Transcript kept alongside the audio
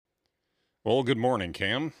Well, good morning,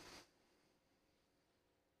 Cam.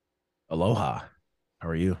 Aloha. How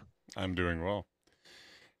are you? I'm doing well.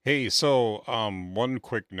 Hey, so one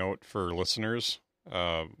quick note for listeners: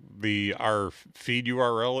 the our feed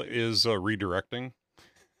URL is redirecting,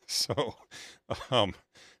 so um,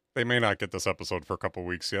 they may not get this episode for a couple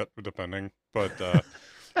weeks yet, depending. But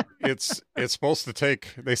it's supposed to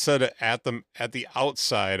take. They said at the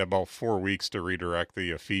outside about 4 weeks to redirect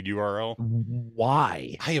the feed URL.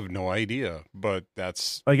 Why? I have no idea, but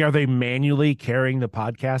that's Like, are they manually carrying the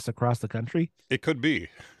podcast across the country? it. Could be.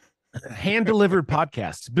 Hand delivered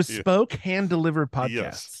podcasts, Yeah. bespoke hand delivered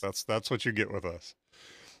Yes, podcasts. that's what you get with us.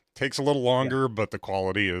 Takes a little Yeah. longer, but the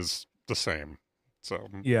quality is the same. So,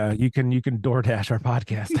 Yeah, you can DoorDash our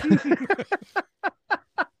podcast.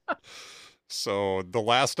 so the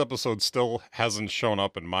last episode still hasn't shown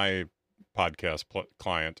up in my podcast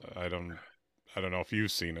client. I don't know if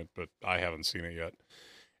you've seen it, but I haven't seen it yet.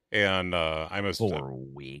 And 4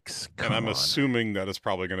 weeks. and Come I'm on. assuming that it's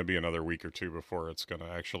probably going to be another week or two before it's going to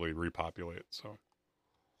actually repopulate. So,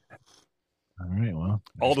 All right, well,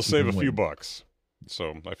 all to just keep save a them few waiting. bucks.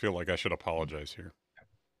 So, I feel like I should apologize here.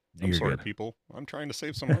 I'm You're sorry, good. people. I'm trying to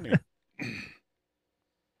save some money.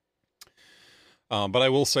 But I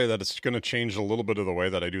will say that it's going to change a little bit of the way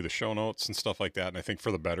that I do the show notes and stuff like that, and I think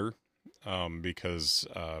for the better, because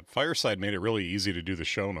Fireside made it really easy to do the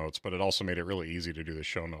show notes, but it also made it really easy to do the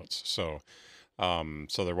show notes. I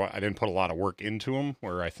didn't put a lot of work into them,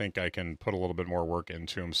 where I think I can put a little bit more work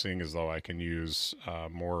into them, seeing as though I can use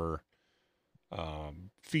more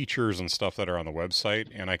features and stuff that are on the website,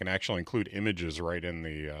 and I can actually include images right in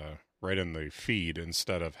the feed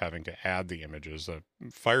instead of having to add the images.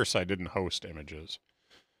 Fireside didn't host images,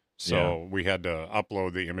 Yeah. so we had to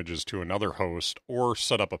upload the images to another host or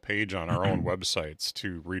set up a page on our own websites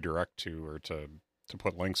to redirect to or to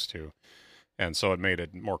put links to, and so it made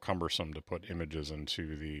it more cumbersome to put images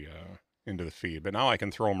into the feed. But now I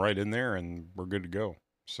can throw them right in there, and we're good to go.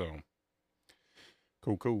 So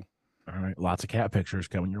cool, cool. All right. Lots of cat pictures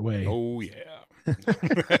coming your way. Oh yeah.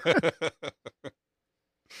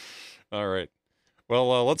 All right.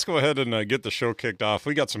 Well, let's go ahead and get the show kicked off.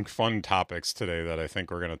 We got some fun topics today that I think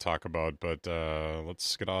we're going to talk about, but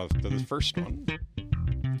let's get off to the first one.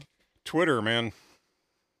 Twitter, man,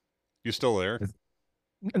 you still there?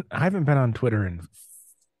 I haven't been on Twitter in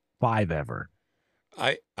five ever.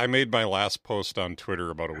 I made my last post on Twitter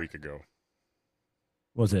about a week ago.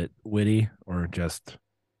 Was it witty or just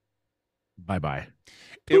bye bye?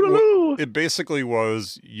 It w- Toodaloo! it basically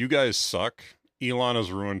was, you guys suck. Elon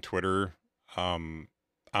has ruined Twitter. I'm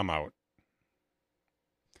out.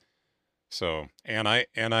 So, and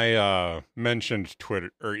I mentioned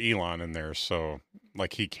Twitter or Elon in there, so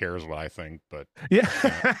like he cares what I think, but Yeah.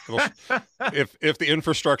 you know, if the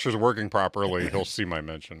infrastructure is working properly, he'll see my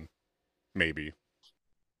mention, maybe.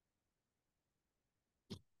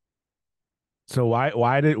 So why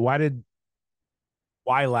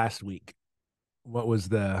last week? What was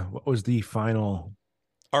the final?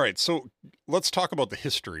 All right, so let's talk about the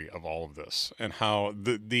history of all of this and how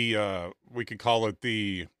the we could call it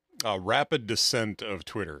the rapid descent of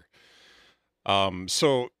Twitter.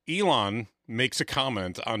 So Elon makes a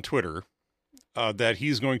comment on Twitter that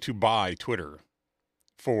he's going to buy Twitter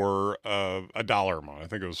for a dollar amount. I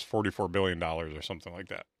think it was $44 billion or something like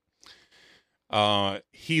that.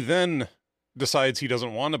 He then decides he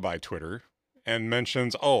doesn't want to buy Twitter and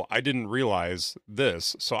mentions, "Oh, I didn't realize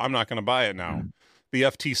this, so I'm not going to buy it now." The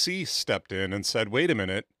FTC stepped in and said, "Wait a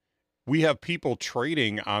minute. We have people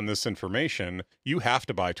trading on this information. You have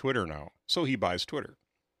to buy Twitter now." So he buys Twitter.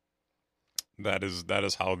 That is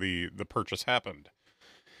how the purchase happened.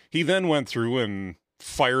 He then went through and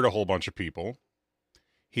fired a whole bunch of people.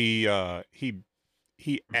 He added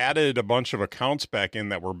a bunch of accounts back in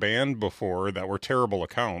that were banned before that were terrible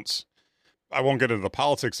accounts. I won't get into the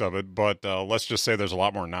politics of it, but let's just say there's a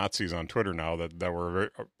lot more Nazis on Twitter now that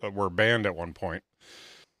were banned at one point.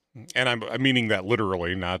 And I'm meaning that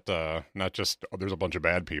literally, not just there's a bunch of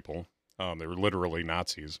bad people. They were literally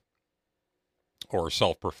Nazis or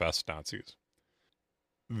self-professed Nazis.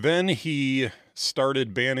 Then he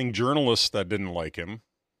started banning journalists that didn't like him,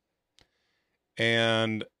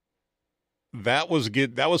 and that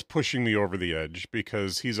was pushing me over the edge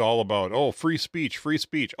because he's all about, oh, free speech, free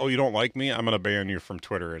speech. Oh, you don't like me? I'm going to ban you from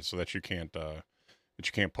Twitter so that you can't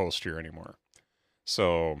post here anymore.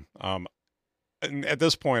 So and at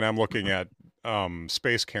this point, I'm looking at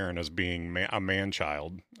Space Karen as being a man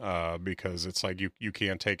child because it's like you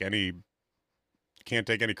can't take any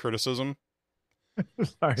criticism.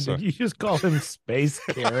 Sorry, So did you just call him Space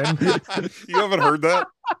Karen? you haven't heard that?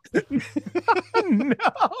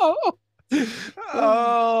 No.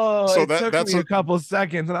 Oh, So it took that's me a couple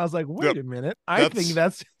seconds, and I was like, yep, "Wait a minute! I think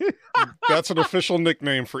that's that's that's an official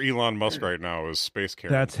nickname for Elon Musk right now is Space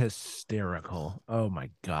Karen. that's hysterical." Oh my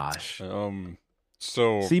gosh! Um,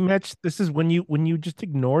 so See, Mitch, this is when you just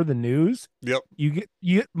ignore the news, yep, you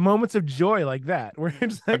get moments of joy like that, where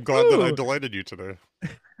it's I'm like, glad that I "Ooh, delighted you today.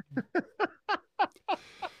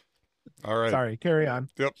 All right. sorry, carry on."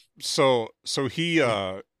 Yep. So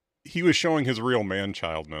he was showing his real man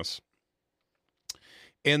childness.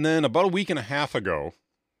 And then about a week and a half ago,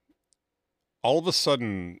 all of a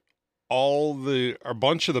sudden a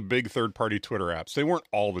bunch of the big third-party Twitter apps, they weren't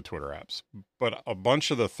all the Twitter apps, but a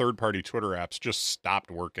bunch of the third-party Twitter apps just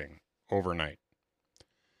stopped working overnight.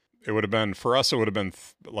 It would have been for us. It would have been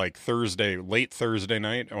like Thursday, late Thursday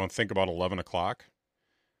night. I want to think about 11 o'clock.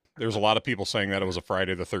 There's a lot of people saying that it was a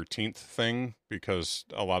Friday the 13th thing because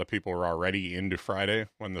a lot of people were already into Friday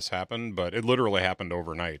when this happened, but it literally happened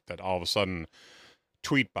overnight that all of a sudden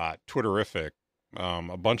Tweetbot, Twitterific,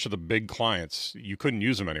 a bunch of the big clients, you couldn't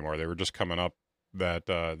use them anymore. They were just coming up that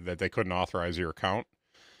they couldn't authorize your account.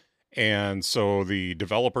 And so the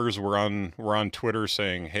developers were on Twitter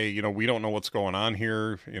saying, "Hey, we don't know what's going on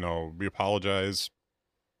here. We apologize.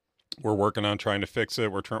 We're working on trying to fix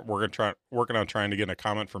it. Working on trying to get a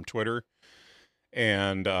comment from Twitter."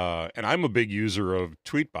 And I'm a big user of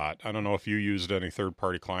Tweetbot. I don't know if you used any third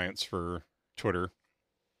party clients for Twitter.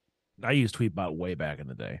 I used Tweetbot way back in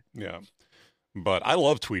the day. Yeah, but I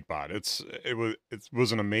love Tweetbot. It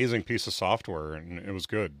was an amazing piece of software and it was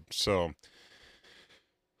good. So.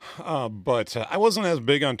 But I wasn't as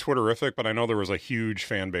big on Twitterific, but I know there was a huge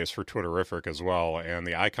fan base for Twitterific as well. And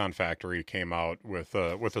the Icon Factory came out with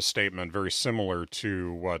a statement very similar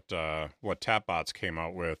to what Tapbots came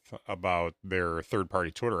out with about their third party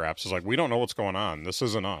Twitter apps. It's like, we don't know what's going on. This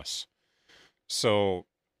isn't us. So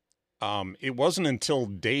it wasn't until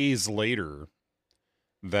days later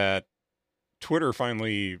that Twitter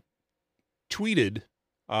finally tweeted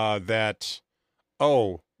that,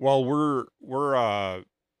 oh, well, we're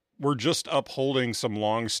just upholding some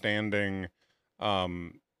long-standing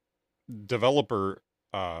developer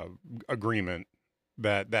agreement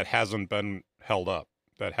that hasn't been held up,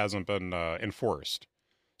 that hasn't been enforced.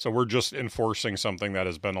 So we're just enforcing something that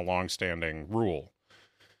has been a long-standing rule.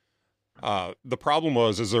 The problem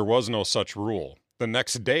is there was no such rule. The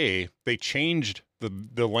next day, they changed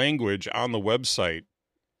the language on the website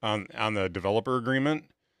on the developer agreement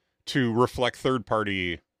to reflect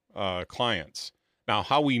third-party clients. Now,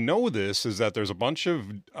 how we know this is that there's a bunch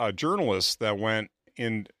of journalists that went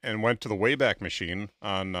to the Wayback Machine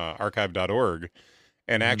on archive.org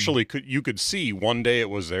and actually you could see one day it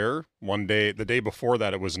was there, one day, the day before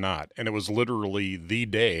that it was not. And it was literally the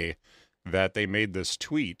day that they made this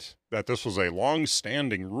tweet that this was a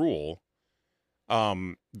long-standing rule,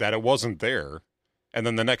 that it wasn't there. And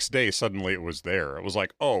then the next day, suddenly it was there. It was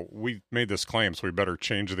like, oh, we made this claim, so we better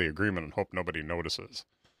change the agreement and hope nobody notices.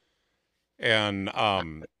 And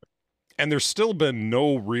there's still been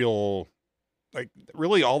no real, like,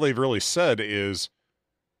 really all they've really said is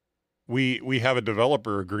we have a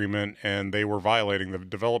developer agreement and they were violating the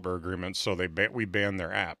developer agreement, so we banned their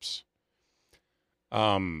apps.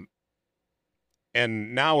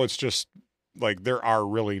 And now it's just like there are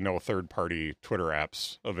really no third-party Twitter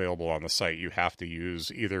apps available on the site. You have to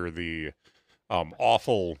use either the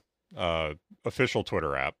awful official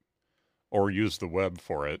Twitter app or use the web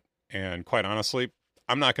for it. And quite honestly,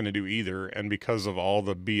 I'm not going to do either. And because of all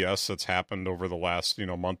the BS that's happened over the last,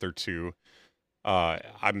 month or two,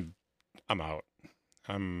 I'm out.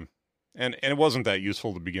 And it wasn't that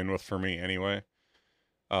useful to begin with for me anyway.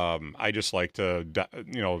 I just like to,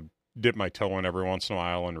 dip my toe in every once in a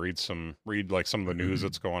while and read like some of the news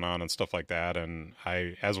that's going on and stuff like that. And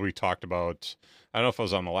as we talked about, I don't know if it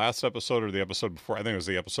was on the last episode or the episode before, I think it was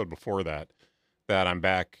the episode before that I'm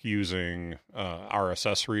back using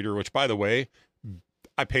RSS Reader, which, by the way,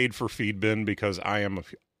 I paid for Feedbin because I am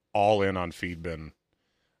all in on Feedbin.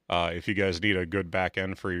 If you guys need a good back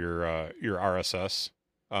end for your RSS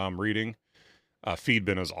reading,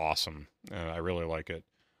 Feedbin is awesome. I really like it.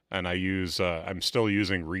 And I'm still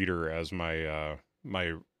using Reader as my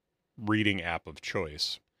my reading app of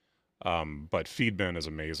choice. But Feedbin is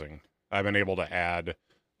amazing. I've been able to add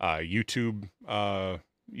YouTube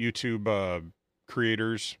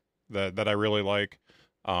creators that I really like.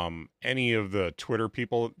 Any of the Twitter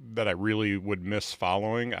people that I really would miss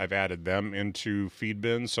following, I've added them into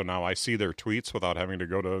Feedbin, so now I see their tweets without having to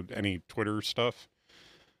go to any Twitter stuff.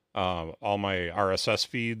 All my RSS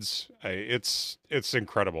feeds, it's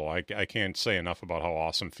incredible. I can't say enough about how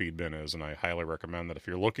awesome Feedbin is, and I highly recommend that if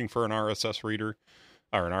you're looking for an RSS reader,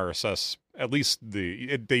 or an RSS. At least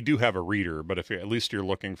they do have a reader, but if at least you're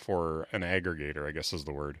looking for an aggregator, I guess is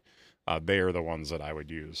the word. They are the ones that I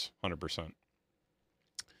would use 100%.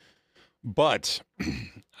 But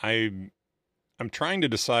I'm trying to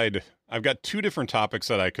decide. I've got two different topics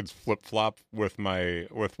that I could flip flop with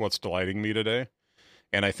what's delighting me today,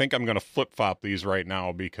 and I think I'm going to flip flop these right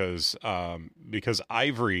now because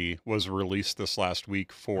Ivory was released this last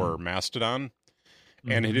week for Mastodon,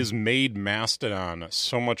 and it has made Mastodon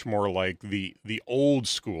so much more like the old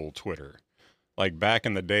school Twitter, like back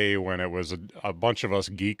in the day when it was a bunch of us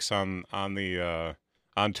geeks on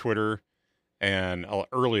Twitter, and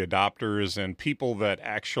early adopters and people that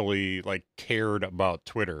actually like cared about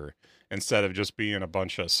Twitter instead of just being a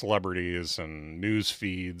bunch of celebrities and news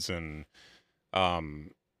feeds and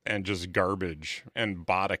just garbage and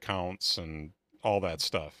bot accounts and all that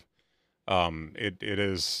stuff. It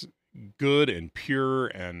is good and pure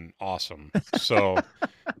and awesome. So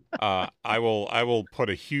I will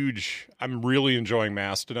put a huge. I'm really enjoying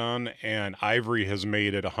Mastodon, and Ivory has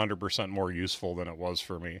made it 100% more useful than it was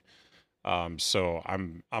for me. So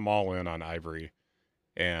I'm all in on Ivory,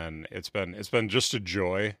 and it's been just a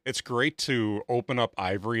joy. It's great to open up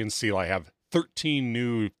Ivory and see I have 13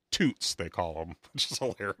 new toots, they call them, which is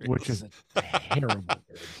hilarious. Which is a terrible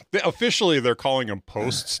word. Officially, they're calling them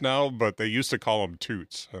posts now, but they used to call them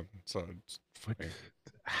toots. So it's funny.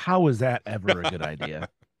 How is that ever a good idea?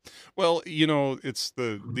 Well, it's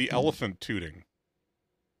the elephant tooting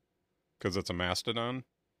because it's a mastodon.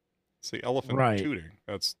 It's the elephant tooting.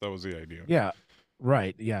 That was the idea. Yeah,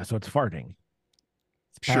 right. Yeah, so it's farting.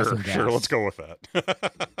 It's sure. Let's go with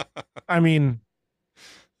that. I mean,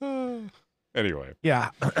 anyway. Yeah,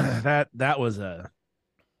 that was a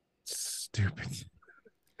stupid.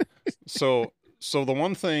 So the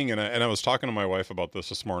one thing, and I was talking to my wife about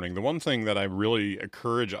this morning. The one thing that I really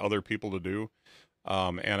encourage other people to do.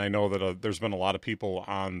 And I know that there's been a lot of people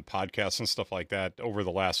on podcasts and stuff like that over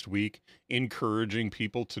the last week encouraging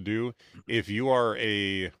people to do. If you are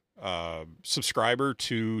a subscriber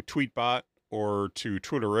to Tweetbot or to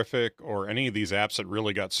Twitterrific or any of these apps that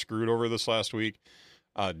really got screwed over this last week,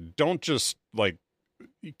 don't just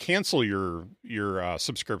cancel your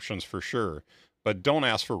subscriptions for sure, but don't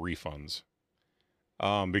ask for refunds.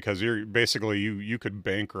 Because you're basically you could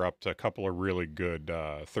bankrupt a couple of really good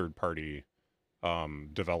third party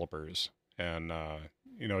developers, and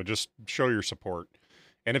just show your support.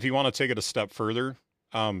 And if you want to take it a step further,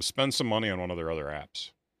 spend some money on one of their other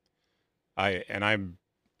apps.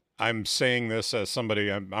 I'm saying this as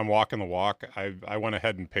somebody, I'm walking the walk. I went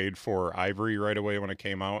ahead and paid for Ivory right away when it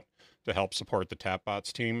came out to help support the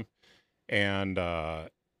Tapbots team, and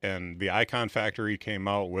the Icon Factory came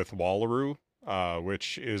out with Wallaroo,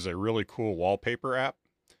 which is a really cool wallpaper app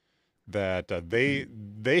that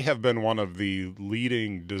they have been one of the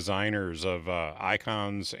leading designers of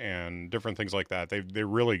icons and different things like that. They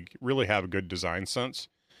really have a good design sense,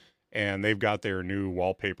 and they've got their new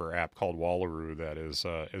wallpaper app called Wallaroo that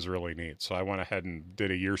is really neat. So I went ahead and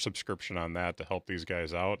did a year subscription on that to help these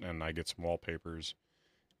guys out, and I get some wallpapers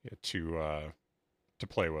to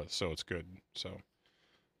play with. So it's good. So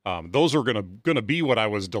those are gonna be what I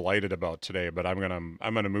was delighted about today, but I'm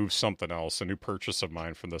gonna move something else, a new purchase of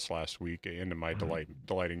mine from this last week, into my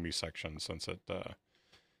delighting me section, since it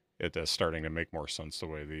is starting to make more sense the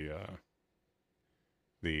way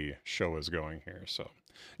the show is going here. So,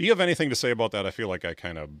 you have anything to say about that? I feel like I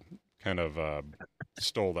kind of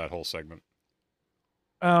stole that whole segment.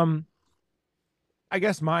 I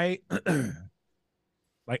guess my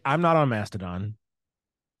I'm not on Mastodon.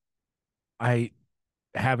 I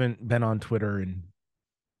haven't been on Twitter in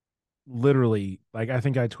literally I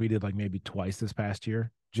think I tweeted maybe twice this past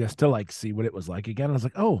year just to see what it was like again. I was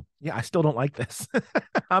like, oh yeah, I still don't like this.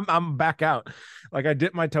 I'm back out. I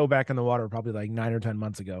dipped my toe back in the water probably 9 or 10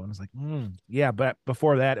 months ago, and I was like, yeah, but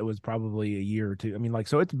before that it was probably a year or two. I mean,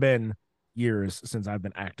 so it's been years since I've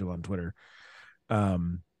been active on Twitter.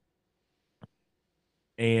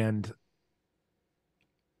 And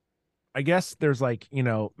I guess there's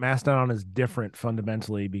Mastodon is different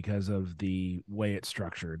fundamentally because of the way it's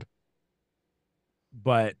structured.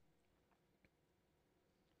 But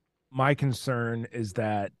my concern is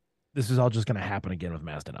that this is all just going to happen again with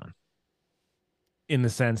Mastodon, in the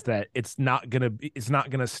sense that it's not going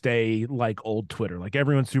to stay like old Twitter.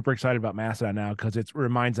 Everyone's super excited about Mastodon now because it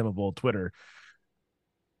reminds them of old Twitter.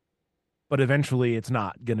 But eventually it's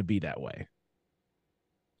not going to be that way.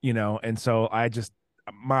 And so I just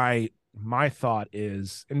my thought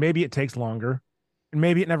is, and maybe it takes longer, and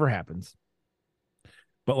maybe it never happens,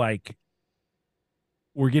 but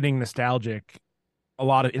we're getting nostalgic.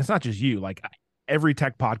 It's not just you. every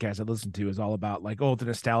tech podcast I listen to is all about like, oh, the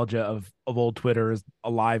nostalgia of old Twitter is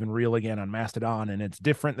alive and real again on Mastodon, and it's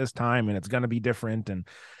different this time, and it's going to be different, and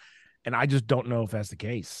I just don't know if that's the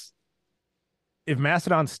case. If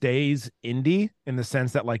Mastodon stays indie in the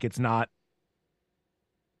sense that like it's not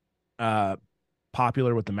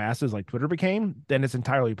popular with the masses like Twitter became, then it's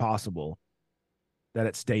entirely possible that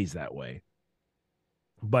it stays that way.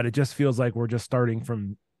 But it just feels like we're just starting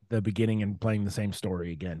from the beginning and playing the same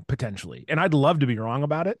story again, potentially. And I'd love to be wrong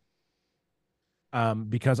about it.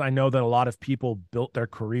 Because I know that a lot of people built their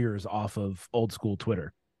careers off of old school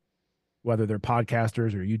Twitter, whether they're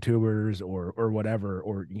podcasters or YouTubers or whatever,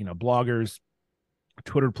 or bloggers.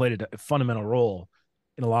 Twitter played a fundamental role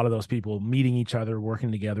in a lot of those people meeting each other,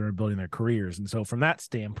 working together, and building their careers. And so, from that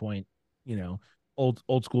standpoint, old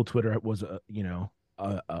school Twitter was a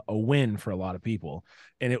win for a lot of people,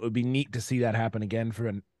 and it would be neat to see that happen again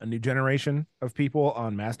for a new generation of people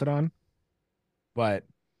on Mastodon. But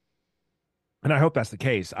and I hope that's the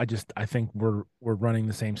case. I think we're running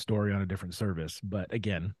the same story on a different service. But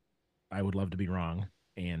again, I would love to be wrong.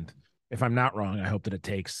 And if I'm not wrong, I hope that it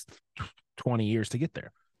takes 20 years to get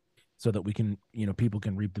there so that we can, people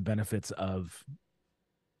can reap the benefits of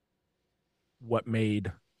what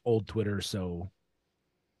made old Twitter so,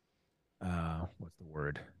 what's the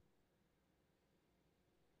word?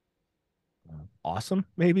 Awesome,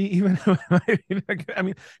 maybe even. I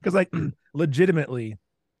mean, because like legitimately,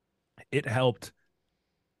 it helped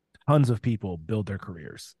tons of people build their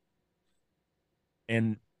careers.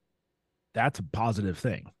 And that's a positive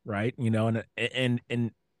thing, right?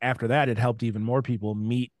 And after that, it helped even more people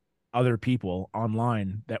meet other people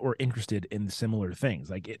online that were interested in similar things.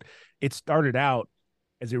 Like it started out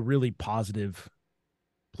as a really positive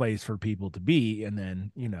place for people to be, and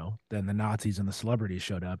then then the Nazis and the celebrities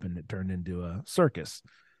showed up, and it turned into a circus.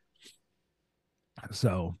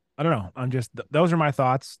 So I don't know. I'm just those are my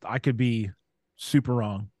thoughts. I could be super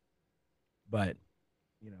wrong, but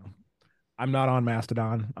I'm not on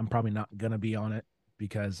Mastodon. I'm probably not gonna be on it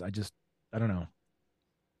because I don't know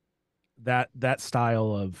that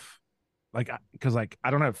style of like because like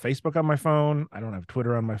I don't have Facebook on my phone. I don't have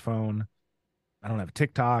Twitter on my phone. I don't have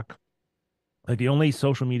TikTok. Like the only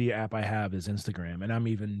social media app I have is Instagram, and I'm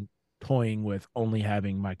even toying with only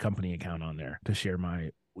having my company account on there to share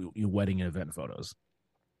my wedding and event photos.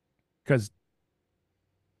 Because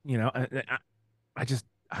I just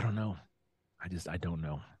I don't know. I don't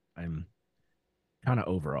know. I'm kind of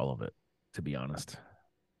over all of it, to be honest.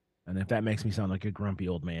 And if that makes me sound like a grumpy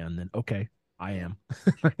old man, then okay, I am.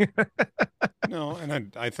 No,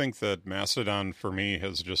 and I think that Mastodon for me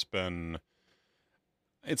has just been,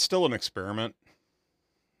 it's still an experiment.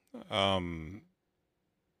 Time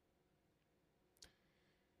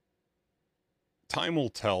will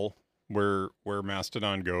tell where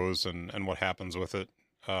Mastodon goes and what happens with it.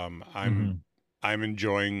 I'm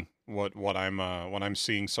enjoying what I'm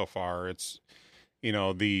seeing so far. It's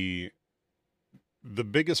the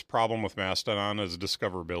biggest problem with Mastodon is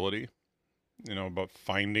discoverability. About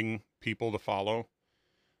finding people to follow.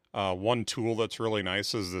 One tool that's really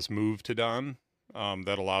nice is this Move to Don,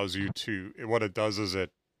 that allows you to. What it does is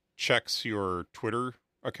it checks your Twitter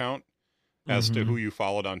account as to who you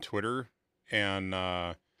followed on Twitter and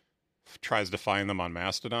tries to find them on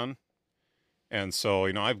Mastodon. And so,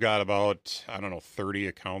 I've got about, I don't know, 30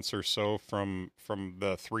 accounts or so from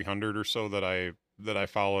the 300 or so that I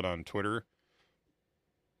followed on Twitter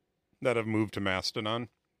that have moved to Mastodon.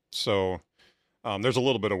 So there's a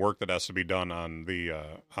little bit of work that has to be done on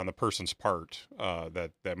the person's part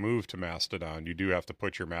that moved to Mastodon. You do have to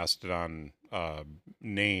put your Mastodon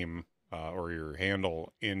name or your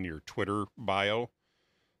handle in your Twitter bio,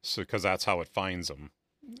 so because that's how it finds them.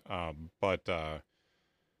 But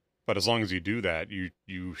as long as you do that,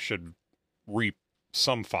 you should reap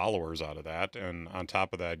some followers out of that, and on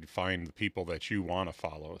top of that, you find the people that you want to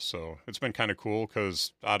follow. So it's been kind of cool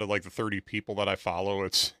because out of like the 30 people that I follow,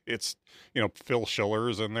 it's Phil Schiller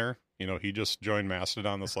is in there. He just joined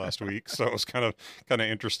Mastodon this last week, so it was kind of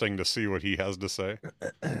interesting to see what he has to say.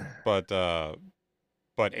 But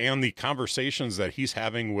and the conversations that he's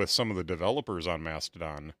having with some of the developers on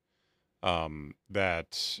Mastodon,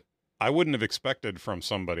 that I wouldn't have expected from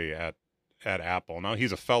somebody at Apple. Now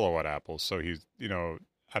he's a fellow at Apple, so he's,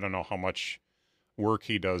 I don't know how much work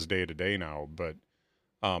he does day to day now, but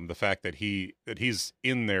the fact that he's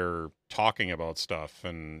in there talking about stuff,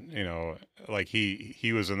 and like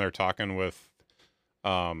he was in there talking with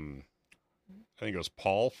I think it was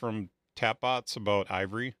Paul from Tapbots about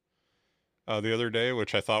Ivory the other day,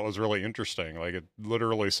 which I thought was really interesting. Like it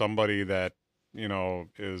literally somebody that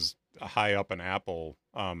is high up in Apple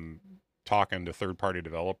talking to third-party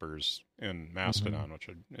developers in Mastodon, which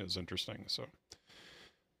is interesting. So,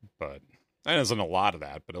 but and isn't a lot of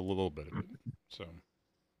that, but a little bit of it. So,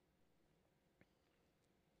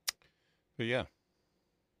 but yeah,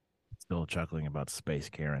 Still chuckling about Space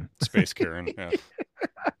Karen. Space Karen. Yeah.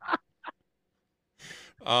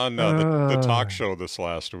 No, the talk show this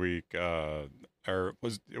last week, or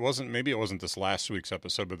maybe it wasn't this last week's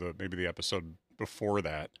episode, but maybe the episode before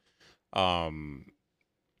that.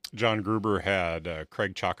 John Gruber had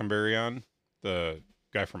Craig Chockenberry on, the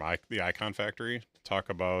guy from the Icon Factory, to talk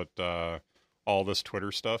about all this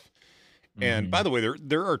Twitter stuff. And by the way,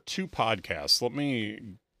 there are 2 podcasts. Let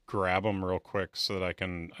me grab them real quick so that I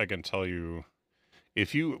can tell you,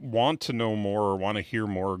 if you want to know more or want to hear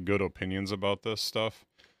more good opinions about this stuff.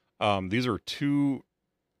 These are 2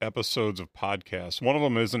 episodes of podcasts. One of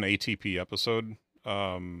them is an ATP episode.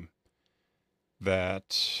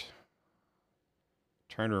 That,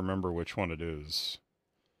 trying to remember which one it is.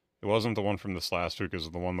 It wasn't the one from this last week. It was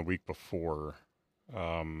the one the week before,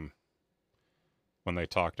 when they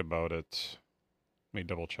talked about it. Let me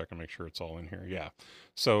double check and make sure it's all in here. Yeah.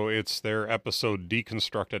 So it's their episode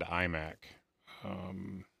Deconstructed iMac.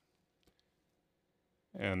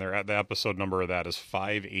 And they're at the episode number of that is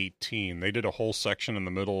 518. They did a whole section in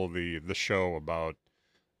the middle of the show about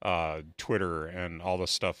Twitter and all the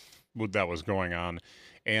stuff that was going on.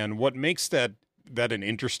 And what makes that an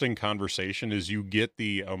interesting conversation is you get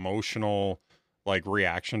the emotional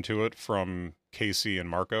reaction to it from Casey and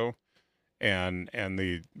Marco.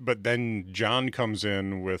 But then John comes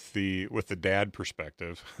in with the dad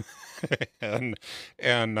perspective and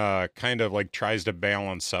kind of tries to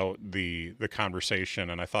balance out the conversation.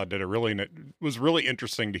 And I thought it was really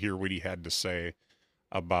interesting to hear what he had to say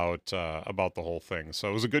about the whole thing. So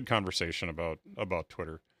it was a good conversation about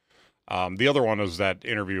Twitter. The other one was that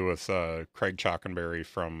interview with Craig Chockenberry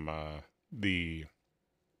from the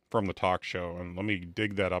talk show. And let me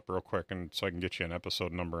dig that up real quick so I can get you an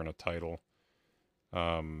episode number and a title.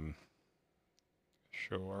 Show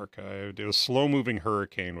archived. It was Slow Moving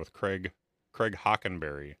Hurricane with Craig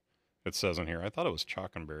Hockenberry. It says in here. I thought it was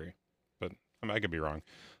Chockenberry, but I could be wrong.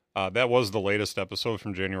 That was the latest episode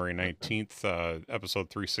from January 19th, episode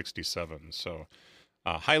 367. So,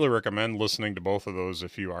 highly recommend listening to both of those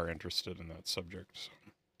if you are interested in that subject.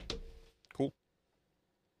 So, cool.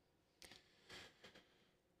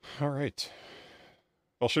 All right.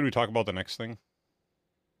 Well, should we talk about the next thing?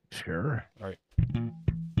 Sure. All right.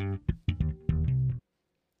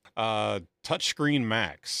 Touchscreen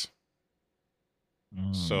Macs.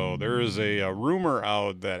 So there is a rumor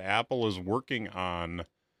out that Apple is working on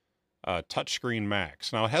touchscreen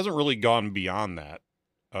Macs. Now, it hasn't really gone beyond that,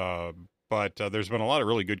 but there's been a lot of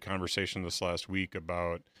really good conversation this last week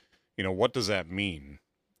about, what does that mean?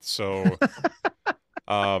 So,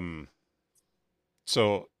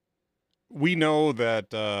 so we know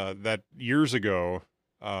that years ago,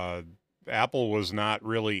 Apple was not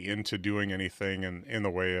really into doing anything in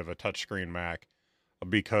the way of a touchscreen Mac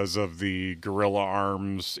because of the Gorilla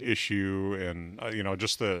Arms issue and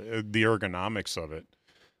just the ergonomics of it.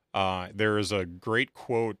 There is a great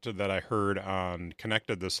quote that I heard on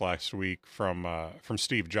Connected this last week from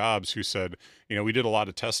Steve Jobs, who said, we did a lot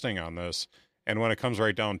of testing on this, and when it comes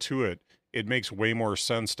right down to it, it makes way more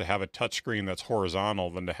sense to have a touchscreen that's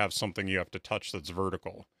horizontal than to have something you have to touch that's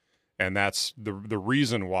vertical. And that's the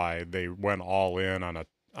reason why they went all in on a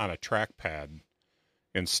trackpad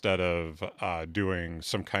instead of doing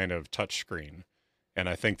some kind of touch screen. And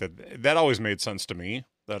I think that always made sense to me,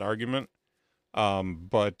 that argument.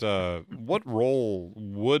 But what role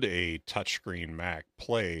would a touchscreen Mac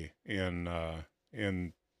play in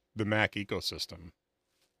the Mac ecosystem?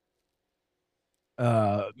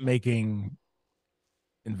 Making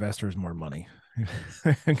investors more money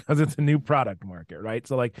because it's a new product market, right?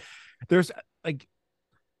 So there's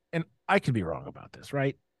and I could be wrong about this,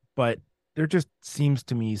 right? But there just seems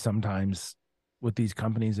to me sometimes with these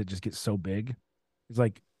companies that just get so big, it's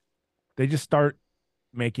they just start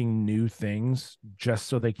making new things just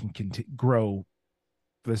so they can grow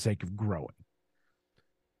for the sake of growing.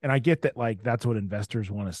 And I get that that's what investors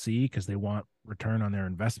want to see because they want return on their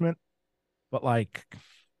investment. But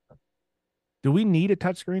do we need a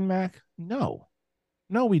touchscreen Mac? No,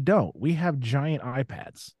 we don't. We have giant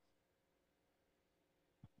iPads.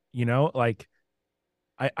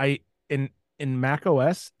 I in Mac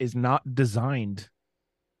OS is not designed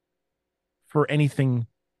for anything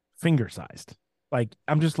finger sized.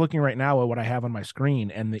 I'm just looking right now at what I have on my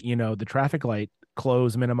screen, and the traffic light,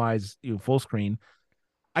 close, minimize, full screen.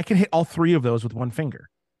 I can hit all 3 of those with one finger.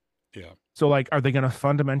 Yeah. So are they going to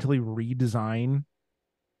fundamentally redesign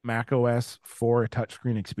Mac OS for a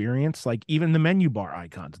touchscreen experience. Like even the menu bar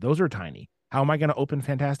icons, those are tiny. How am I going to open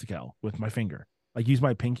Fantastical with my finger? Like use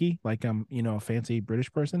my pinky, like I'm, a fancy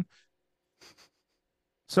British person.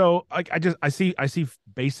 So like I see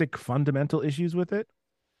basic fundamental issues with it.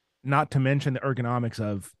 Not to mention the ergonomics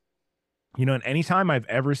of, and anytime I've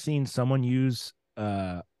ever seen someone use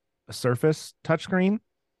a Surface touchscreen,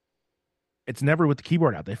 it's never with the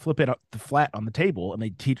keyboard out. They flip it up the flat on the table and they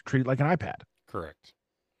treat it like an iPad. Correct.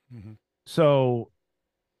 Mm-hmm. So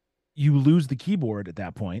you lose the keyboard at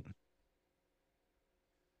that point,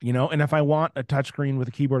 and if I want a touchscreen with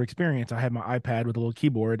a keyboard experience, I have my iPad with a little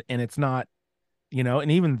keyboard, and it's not,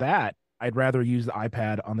 and even that, I'd rather use the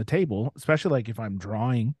iPad on the table, especially like if I'm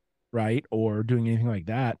drawing, right, or doing anything like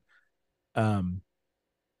that.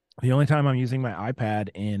 The only time I'm using my iPad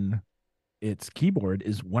in its keyboard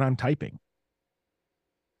is when I'm typing.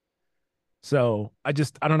 So I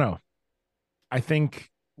don't know. I think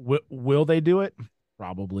will they do it?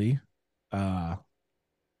 Probably. Uh,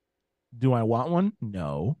 do I want one?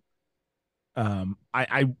 No.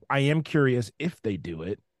 I am curious if they do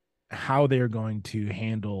it, how they're going to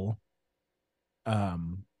handle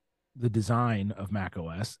the design of Mac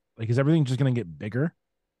OS. Like, is everything just going to get bigger?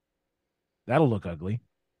 That'll look ugly,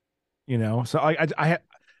 So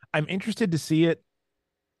I'm interested to see it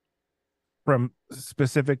from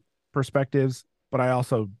specific perspectives, but I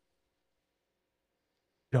also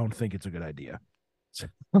don't think it's a good idea.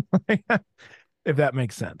 If that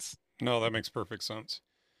makes sense. No, that makes perfect sense.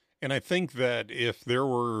 And I think that if there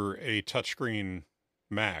were a touchscreen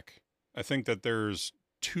Mac, I think that there's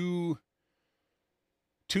two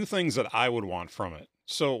things that I would want from it.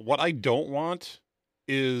 So what I don't want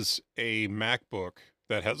is a MacBook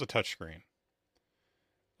that has a touchscreen.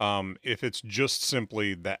 If it's just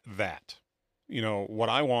simply that, what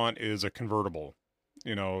I want is a convertible,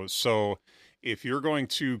 so if you're going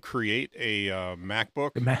to create a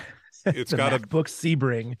MacBook, it's got MacBook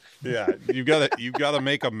Sebring. Yeah, you've got to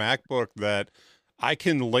make a MacBook that I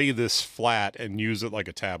can lay this flat and use it like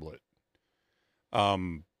a tablet.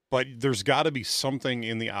 But there's got to be something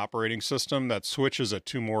in the operating system that switches it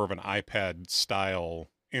to more of an iPad style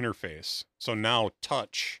interface. So now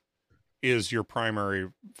touch is your primary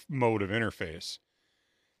mode of interface.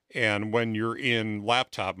 And when you're in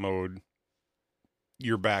laptop mode,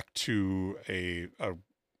 you're back to a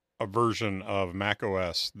version of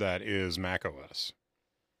macOS that is macOS.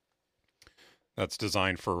 That's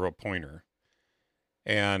designed for a pointer.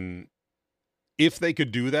 And if they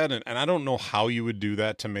could do that, and I don't know how you would do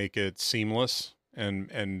that to make it seamless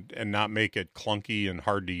and not make it clunky and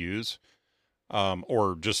hard to use,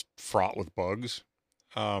 or just fraught with bugs.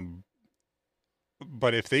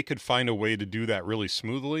 But if they could find a way to do that really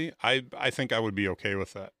smoothly, I think I would be okay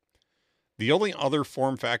with that. The only other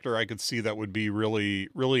form factor I could see that would be really,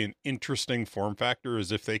 really an interesting form factor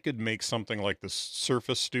is if they could make something like the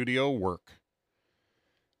Surface Studio work.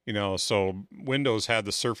 So Windows had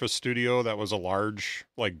the Surface Studio that was a large,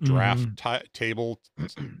 like, draft table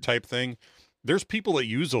type thing. There's people that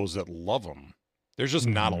use those that love them. There's just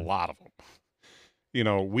not a lot of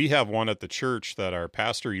them. We have one at the church that our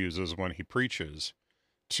pastor uses when he preaches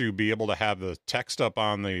to be able to have the text up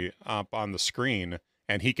on the screen,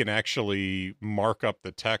 and he can actually mark up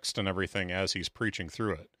the text and everything as he's preaching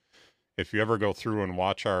through it. If you ever go through and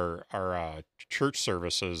watch our church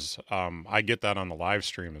services, I get that on the live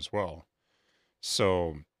stream as well.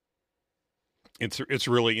 So it's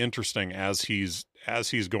really interesting as he's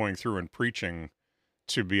going through and preaching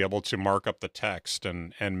to be able to mark up the text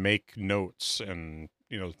and make notes and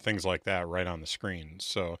things like that right on the screen.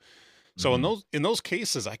 So in those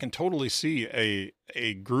cases, I can totally see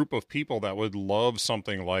a group of people that would love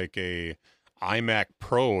something like a iMac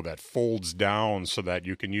Pro that folds down so that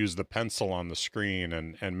you can use the pencil on the screen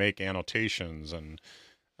and make annotations and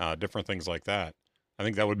different things like that. I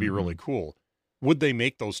think that would be really cool. Would they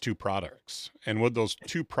make those two products? And would those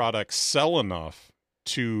two products sell enough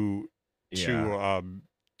to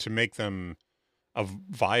make them a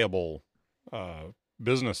viable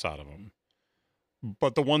business out of them?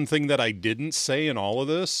 But the one thing that I didn't say in all of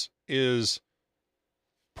this is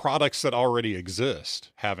products that already exist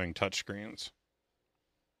having touchscreens.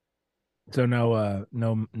 So no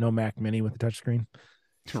Mac Mini with a touchscone.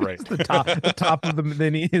 Right. The top of the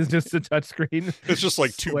Mini is just a touchscreen. It's just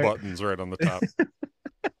like two buttons right on the top.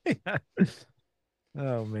 Yeah.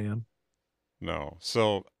 Oh man. No.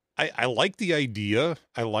 So I like the idea.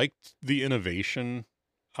 I liked the innovation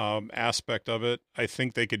aspect of it. I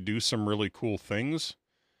think they could do some really cool things.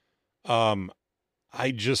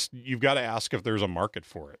 You've got to ask if there's a market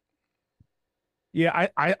for it. Yeah,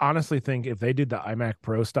 I honestly think if they did the iMac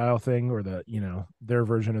Pro style thing or the, their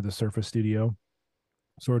version of the Surface Studio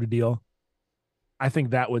sort of deal, I think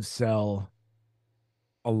that would sell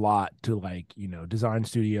a lot to like, design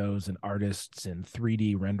studios and artists and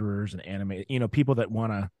 3D renderers and anime, people that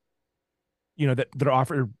want to, that are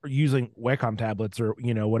offer using Wacom tablets or,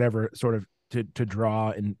 whatever sort of to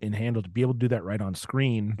draw and handle to be able to do that right on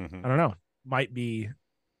screen. Hmm. I don't know, might be,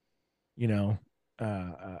 you know,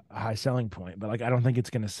 a high selling point, but like I don't think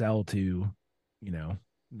it's going to sell to, you know,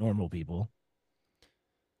 normal people.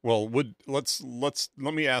 Well,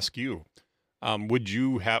 let me ask you, would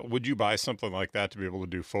you buy something like that to be able to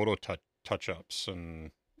do photo touch ups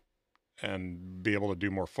and be able to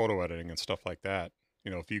do more photo editing and stuff like that?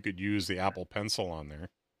 If you could use the Apple Pencil on there.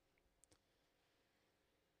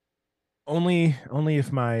 Only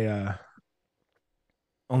if my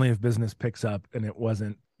only if business picks up and it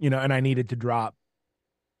wasn't, and I needed to drop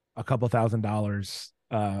a couple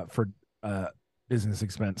 $1,000 for business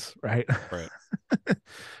expense, right? Right.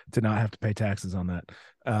 To not have to pay taxes on that.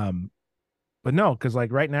 But no, because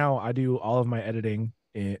like right now I do all of my editing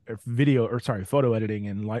in photo editing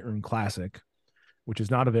in Lightroom Classic, which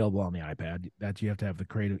is not available on the iPad. That you have to have the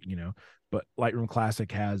creative, but Lightroom Classic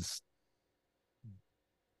has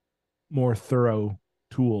more thorough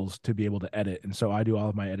tools to be able to edit. And so I do all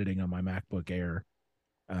of my editing on my MacBook Air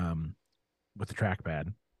um, with the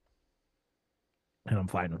trackpad, and I'm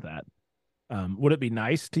fine with that. Would it be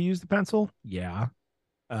nice to use the pencil? Yeah.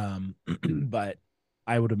 But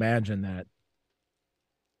I would imagine that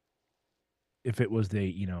if it was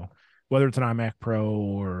whether it's an iMac Pro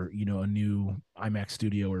or, a new iMac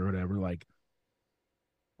Studio or whatever, like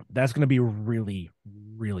that's going to be really,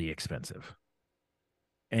 really expensive.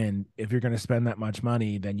 And if you're going to spend that much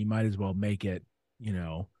money, then you might as well make it,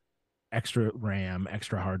 extra RAM,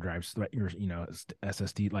 extra hard drives, your,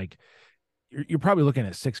 SSD. Like you're probably looking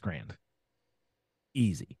at $6,000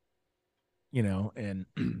 easy, and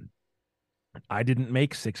I didn't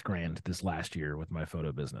make $6,000 this last year with my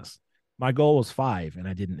photo business. My goal was 5 and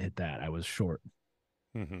I didn't hit that. I was short.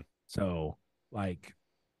 Hmm. So like,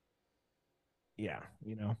 yeah,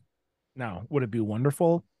 now would it be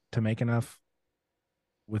wonderful to make enough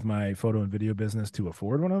with my photo and video business to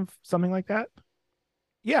afford one of something like that?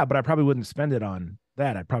 Yeah, but I probably wouldn't spend it on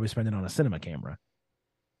that. I'd probably spend it on a cinema camera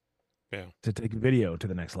Yeah. to take video to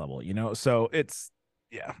the next level, So it's,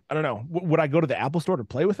 yeah, I don't know. Would I go to the Apple store to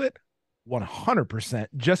play with it? 100%,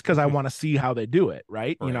 just because I want to see how they do it,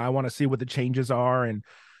 right? Right. I want to see what the changes are and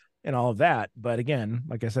all of that. But again,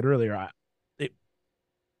 like I said earlier,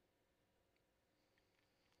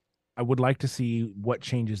 I would like to see what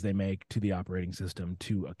changes they make to the operating system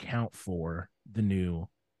to account for the new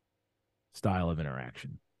style of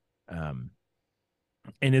interaction.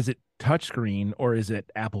 And is it touchscreen or is it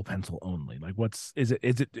Apple Pencil only? Like, is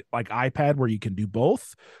it like iPad where you can do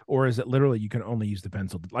both, or is it literally you can only use the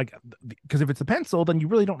pencil? Like, because if it's the pencil, then you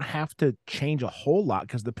really don't have to change a whole lot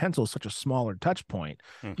because the pencil is such a smaller touch point.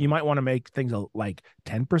 You Hmm. might want to make things like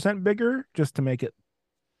 10% bigger just to make it,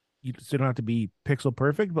 you still don't have to be pixel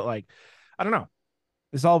perfect, but like, I don't know.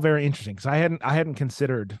 It's all very interesting because I hadn't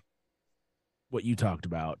considered what you talked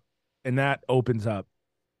about, and that opens up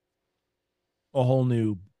a whole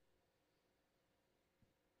new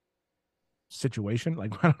situation.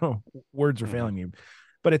 Like I don't know, words are Hmm. failing me,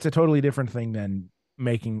 but it's a totally different thing than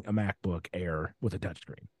making a MacBook Air with a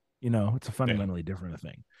touchscreen. It's a Yeah. fundamentally different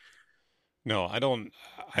thing. No, I don't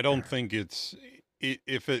think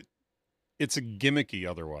if it's a gimmicky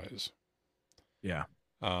otherwise. Yeah.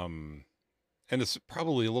 Um, and it's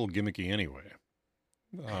probably a little gimmicky anyway.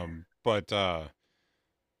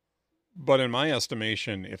 But in my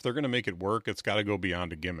estimation, if they're going to make it work, it's got to go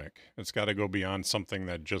beyond a gimmick. It's got to go beyond something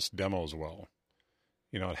that just demos well.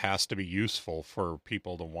 It has to be useful for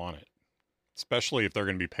people to want it, especially if they're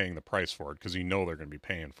going to be paying the price for it, because they're going to be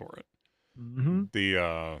paying for it. Mm-hmm.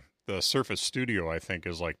 The Surface Studio, I think,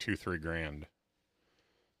 is like 2-3 grand.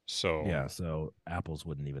 So Yeah. So Apple's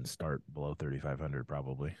wouldn't even start below 3,500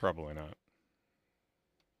 probably. probably not.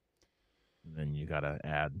 And then you got to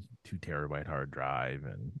add 2 terabyte hard drive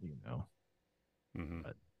and, Hmm.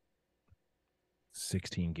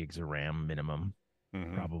 16 gigs of RAM minimum,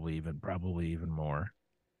 Hmm. probably even more.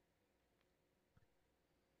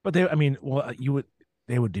 But I mean, well,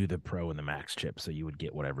 they would do the Pro and the Max chips, so you would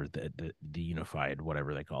get whatever the unified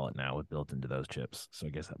whatever they call it now with built into those chips. So I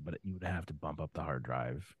guess, but you would have to bump up the hard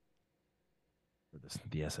drive for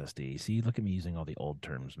the SSD. See, look at me using all the old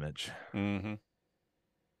terms, Mitch. Hmm.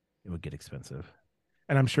 It would get expensive,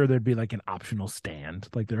 and I'm sure there'd be like an optional stand,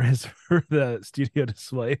 like there is for the studio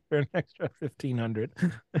display, for an extra 1,500.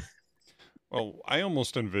 Well, I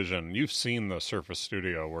almost envision you've seen the Surface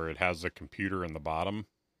Studio where it has the computer in the bottom.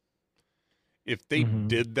 If they Hmm.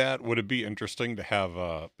 did that, would it be interesting to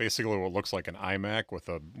have basically what looks like an iMac with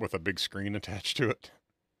a big screen attached to it?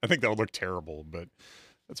 I think that would look terrible, but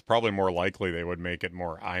it's probably more likely they would make it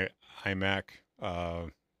more iMac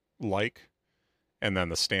like, and then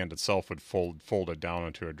the stand itself would fold it down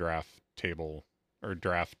into a draft table or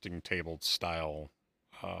drafting table style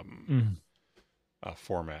um, Mm.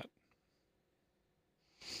 format.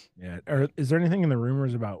 Yeah. Or is there anything in the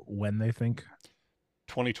rumors about when they think?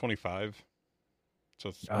 2025, so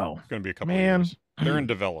it's Oh, going to be a couple of man. years. They're in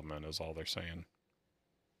development, is all they're saying.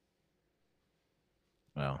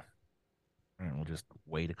 Well, all right, we'll just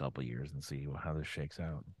wait a couple years and see how this shakes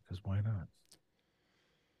out. Because why not?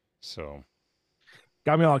 So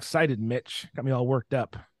Got me all excited, Mitch. Got me all worked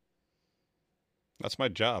up. that's my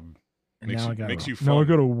job. And Makes now you I gotta makes you now I fun.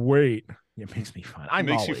 gotta wait. It makes me fun. I'm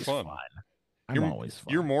Makes you always fun. fun. I'm You're always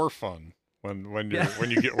you're fun. more fun when Yeah.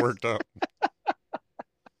 you get worked up.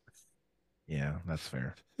 Yeah, that's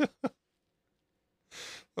fair.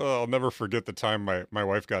 Oh, I'll never forget the time my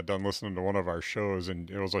wife got done listening to one of our shows, and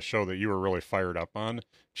it was a show that you were really fired up on.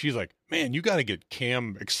 She's like, "Man, you got to get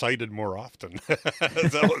Cam excited more often."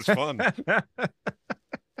 That was fun.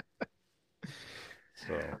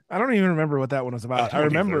 So I don't even remember what that one was I about. I don't either.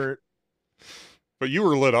 remember. But you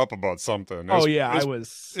were lit up about something. Oh yeah, I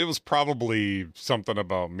was. It was probably something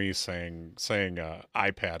about me saying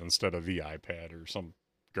iPad instead of the iPad or some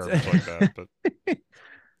garbage like that. But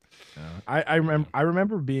I yeah, remember. I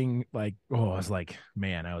remember being like, oh, I was like,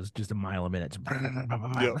 man, I was just a mile a minute, but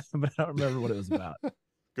yep, I don't remember what it was about.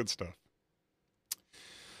 good stuff.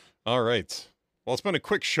 All right. Well, it's been a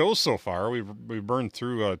quick show so far. We've burned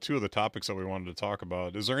through two of the topics that we wanted to talk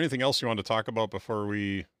about. Is there anything else you want to talk about before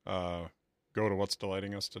we go to what's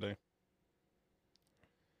delighting us today?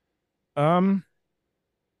 Um,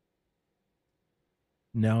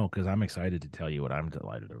 no, because I'm excited to tell you what I'm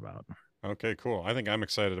delighted about. Okay, cool. I think I'm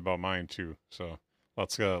excited about mine too. So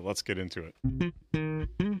let's get into it.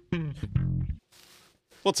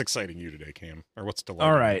 What's exciting you today, Cam? Or what's All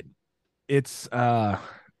delighting right, it's uh,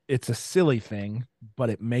 it's a silly thing, but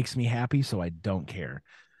it makes me happy, so I don't care.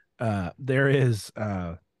 There is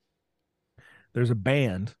there's a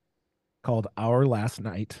band called Our Last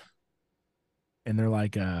Night, and they're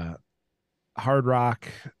like a hard rock,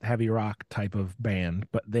 heavy rock type of band,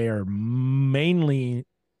 but they are mainly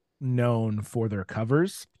known for their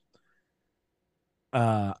covers.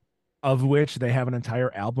 Uh, of which they have an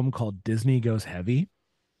entire album called Disney Goes Heavy.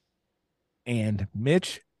 And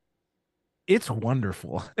Mitch, it's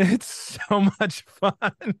wonderful. It's so much fun.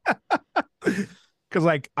 Because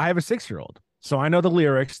like I have a 6 year old, so I know the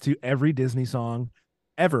lyrics to every Disney song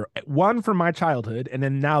ever. One from my childhood, and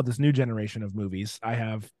then now this new generation of movies. I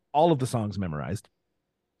have all of the songs memorized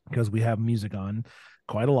because we have music on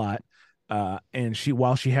quite a lot. And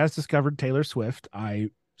while she has discovered Taylor Swift, I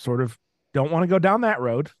sort of don't want to go down that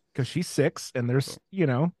road because she's 6, and there's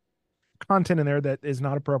so, content in there that is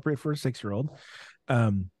not appropriate for a 6 year old.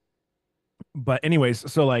 Um, but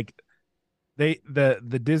anyways, so like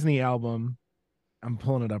the Disney album, I'm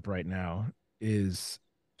pulling it up right now, is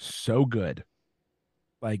so good.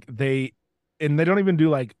 Like they don't even do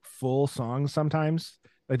like full songs sometimes.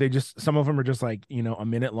 Like they just some of them are just like, a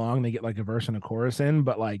minute long. They get like a verse and a chorus in,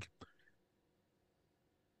 but like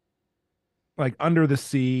Under the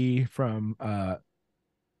Sea from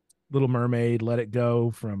Little Mermaid, Let It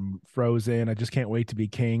Go from Frozen, I Just Can't Wait to Be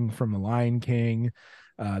King from The Lion King.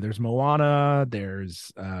 There's Moana,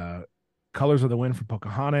 there's Colors of the Wind from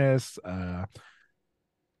Pocahontas.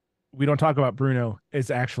 We don't talk about Bruno.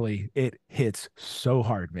 It hits so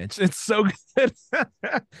hard, Mitch. It's so good.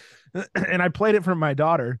 And I played it for my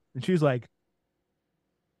daughter, and she was like,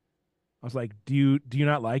 I was like, do you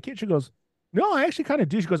not like it? She goes, no, I actually kind of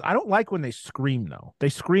do. She goes, I don't like when they scream though. They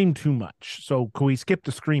scream too much. So can we skip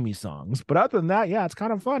the screamy songs? But other than that, yeah, it's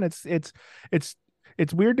kind of fun.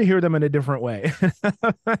 It's weird to hear them in a different way.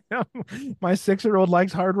 My 6 year old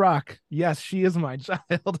likes hard rock. Yes, she is my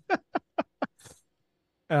child.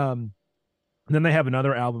 um, then they have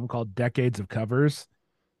another album called Decades of Covers,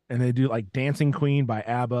 and they do like Dancing Queen by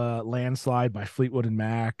ABBA, Landslide by Fleetwood and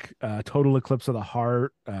Mac, Total Eclipse of the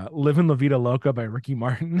Heart, Livin' La Vida Loca by Ricky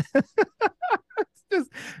Martin. just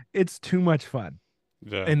it's too much fun.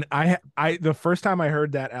 yeah. And I the first time I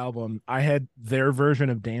heard that album, I had their version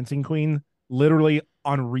of Dancing Queen literally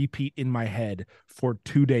on repeat in my head for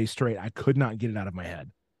 2 days straight. I could not get it out of my head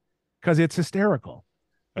because it's hysterical.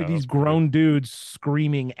 Like these That's pretty good. grown dudes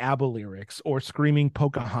screaming ABBA lyrics or screaming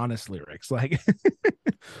Pocahontas lyrics. Like,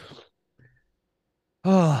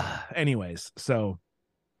 oh, anyways, so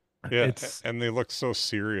Yeah, It's and they look so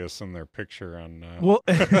serious in their picture on. well,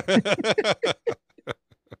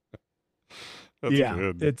 That's yeah,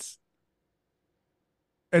 good. it's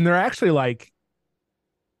and they're actually like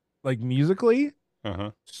musically Uh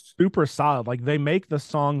huh. super solid. Like they make the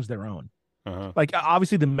songs their own. Uh huh. Like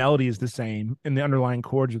obviously the melody is the same and the underlying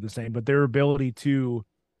chords are the same, but their ability to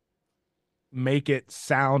make it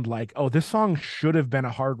sound like, oh, this song should have been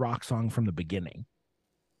a hard rock song from the beginning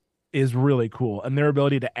is really cool. And their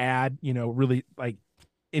ability to add, really like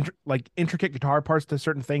intricate guitar parts to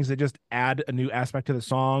certain things that just add a new aspect to the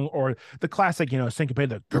song, or the classic,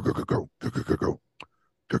 syncopated, the go, go, go, go, go, go, go,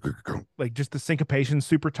 go, go, go, like just the syncopation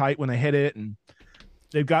super tight when they hit it. And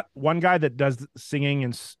they've got one guy that does singing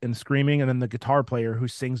and screaming, and then the guitar player who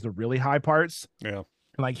sings the really high parts. Yeah.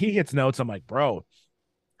 And like he hits notes, I'm like, bro,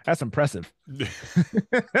 that's impressive.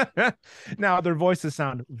 Now their voices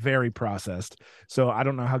sound very processed, so I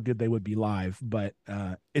don't know how good they would be live, but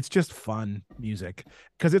it's just fun music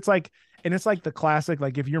because it's like the classic.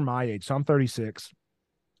 Like if you're my age, so I'm 36,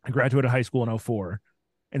 I graduated high school in '04,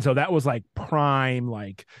 and so that was like prime,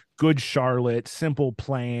 like Good Charlotte, Simple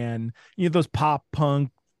Plan, those pop punk,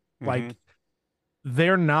 Hmm. like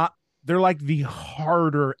they're not they're like the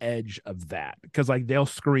harder edge of that because like they'll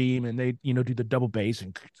scream and they do the double bass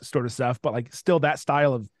and sort of stuff, but like still that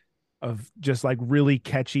style of just like really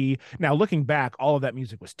catchy. Now looking back, all of that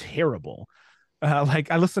music was terrible. Like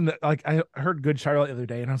I listened to, like I heard Good Charlotte the other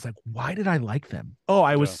day and I was like, why did I like them? Oh,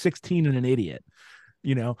 I was Yeah. 16 and an idiot,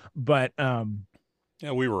 but Yeah.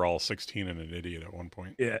 We were all 16 and an idiot at one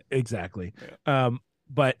point. yeah, exactly. Yeah.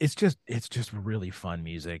 But it's just really fun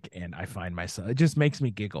music, and I find myself, it just makes me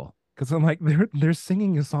giggle because I'm like they're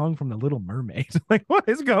singing a song from The Little Mermaid. Like what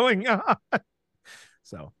is going on?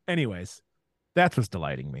 So, anyways, that's what's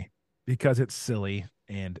delighting me because it's silly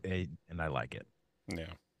and I like it.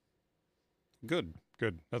 Yeah. Good.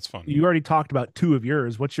 Good. That's fun. You already talked about two of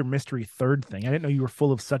yours. What's your mystery third thing? I didn't know you were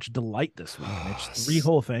full of such delight this week, Mitch. Three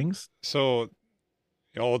whole things. So,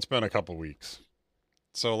 it's been a couple weeks.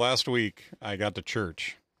 So last week I got to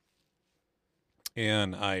church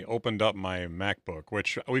and I opened up my MacBook,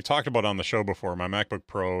 which we've talked about on the show before. My MacBook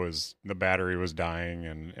Pro the battery was dying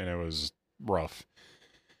and it was rough.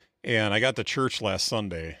 And I got to church last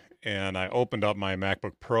Sunday and I opened up my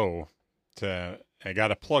MacBook Pro I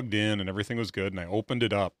got it plugged in and everything was good. And I opened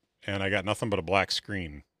it up and I got nothing but a black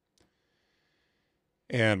screen.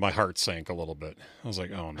 And my heart sank a little bit. I was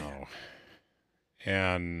like, oh no.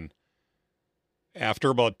 And after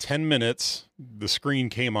about 10 minutes, the screen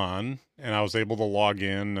came on and I was able to log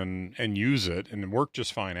in and use it, and it worked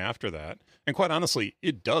just fine after that. And quite honestly,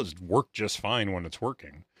 it does work just fine when it's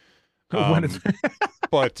working. When it's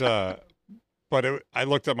But I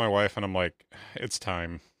looked at my wife and I'm like, it's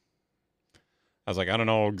time. I was like, I don't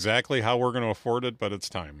know exactly how we're going to afford it, but it's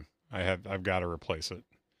time. I've got to replace it.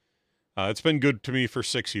 It's been good to me for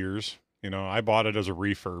 6 years. I bought it as a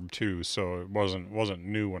refurb too, so it wasn't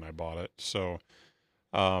new when I bought it. So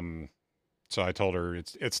I told her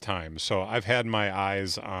it's time. So I've had my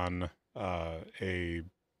eyes on a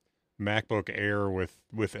MacBook Air with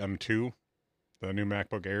M2, the new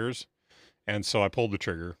MacBook Airs, and so I pulled the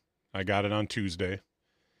trigger. I got it on Tuesday,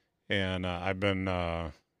 and I've been.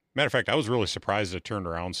 Matter of fact, I was really surprised it turned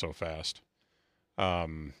around so fast.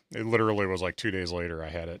 It literally was like 2 days later I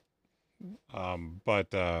had it.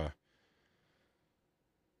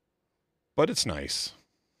 But it's nice.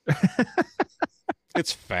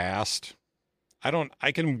 It's fast.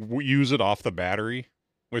 I can use it off the battery,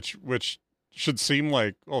 which should seem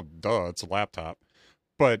like, oh, duh, it's a laptop.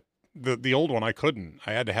 But the old one, I couldn't.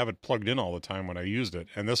 I had to have it plugged in all the time when I used it.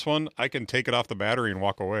 And this one, I can take it off the battery and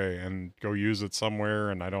walk away and go use it somewhere,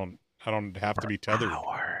 and I don't have to be tethered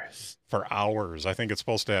for hours. I think it's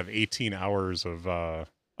supposed to have 18 hours of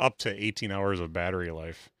up to 18 hours of battery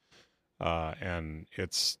life. And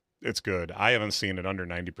it's good. I haven't seen it under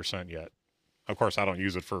 90% yet. Of course, I don't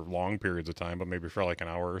use it for long periods of time, but maybe for like an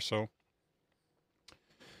hour or so.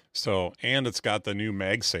 So, and it's got the new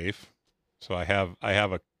MagSafe. So I have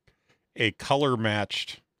a color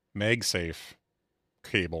matched MagSafe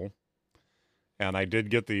cable, and I did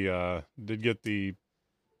get the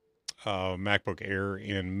MacBook Air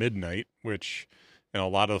in midnight, which a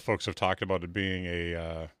lot of the folks have talked about it being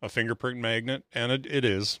a fingerprint magnet, and it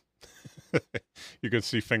is. You can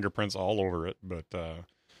see fingerprints all over it, but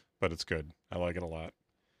it's good. I like it a lot.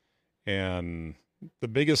 And the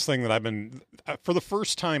biggest thing that I've been, for the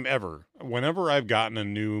first time ever, whenever I've gotten a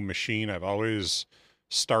new machine, I've always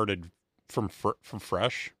started from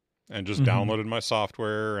fresh and just downloaded my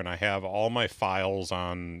software, and I have all my files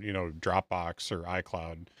on, Dropbox or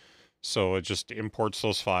iCloud. So it just imports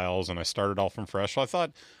those files, and I started all from fresh. So I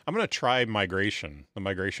thought I'm going to try migration, the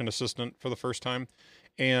migration assistant, for the first time,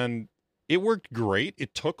 and it worked great.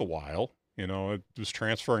 It took a while. It was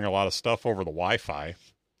transferring a lot of stuff over the Wi-Fi.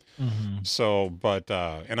 Mm-hmm. So, but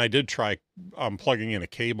and I did try plugging in a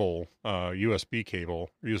cable, USB cable,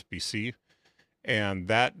 USB-C, and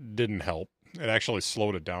that didn't help. It actually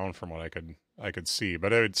slowed it down from what I could see,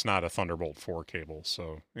 but it's not a Thunderbolt 4 cable,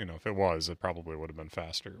 so if it was, it probably would have been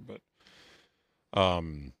faster.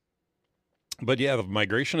 Um, but yeah, the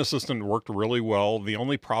migration assistant worked really well. The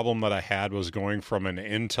only problem that I had was going from an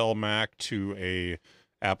Intel Mac to a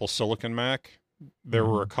Apple Silicon Mac. There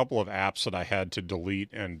were a couple of apps that I had to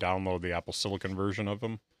delete and download the Apple Silicon version of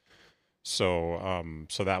them. So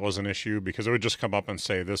that was an issue because it would just come up and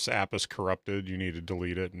say, this app is corrupted. You need to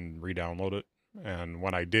delete it and re-download it. And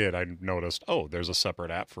when I did, I noticed, oh, there's a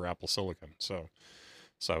separate app for Apple Silicon. So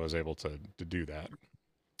I was able to do that.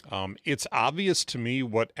 It's obvious to me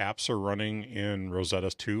what apps are running in Rosetta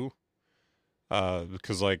 2,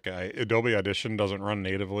 because Adobe Audition doesn't run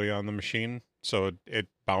natively on the machine, so it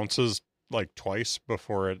bounces like twice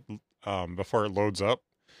before it loads up,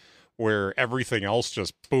 where everything else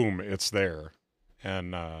just boom, it's there,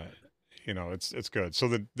 and it's good. So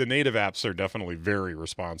the native apps are definitely very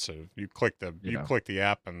responsive. You click the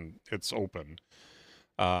app and it's open.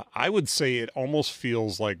 I would say it almost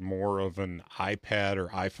feels like more of an iPad or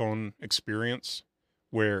iPhone experience,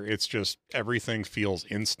 where it's just everything feels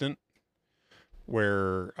instant.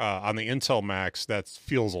 Where on the Intel Macs, that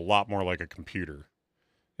feels a lot more like a computer.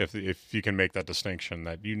 If you can make that distinction,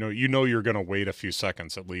 that you're going to wait a few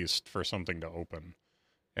seconds at least for something to open,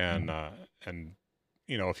 and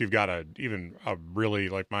if you've got a really,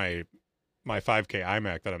 like my 5K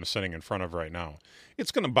iMac that I'm sitting in front of right now,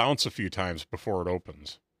 it's going to bounce a few times before it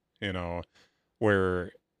opens,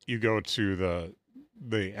 where you go to the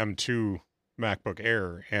M2 MacBook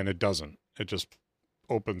Air and it doesn't. It just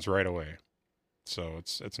opens right away. So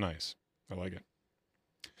it's nice. I like it.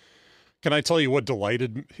 Can I tell you what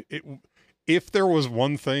delighted it? If there was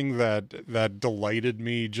one thing that delighted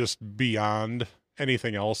me just beyond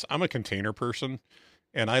anything else, I'm a container person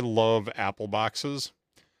and I love Apple boxes.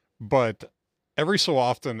 But every so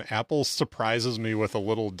often, Apple surprises me with a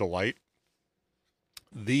little delight.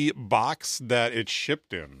 The box that it's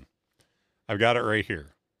shipped in, I've got it right here.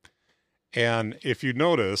 And if you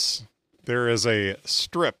notice, there is a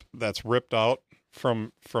strip that's ripped out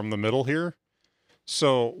from the middle here.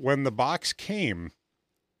 So when the box came,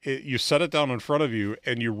 you set it down in front of you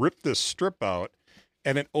and you rip this strip out,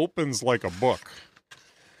 and it opens like a book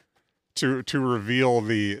to reveal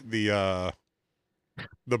the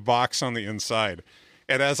box on the inside.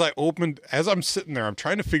 And as I'm sitting there, I'm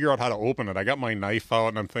trying to figure out how to open it. I got my knife out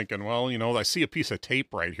and I'm thinking, well, I see a piece of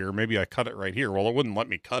tape right here. Maybe I cut it right here. Well, it wouldn't let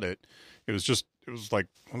me cut it. It was like,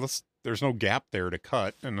 well, there's no gap there to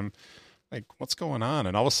cut. And I'm like, what's going on?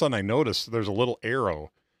 And all of a sudden I noticed there's a little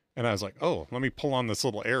arrow, and I was like, oh, let me pull on this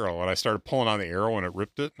little arrow. And I started pulling on the arrow and it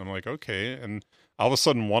ripped it. And I'm like, okay. And all of a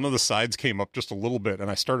sudden one of the sides came up just a little bit, and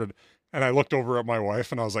I looked over at my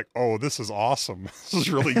wife and I was like, oh, this is awesome. This is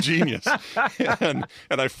really genius. and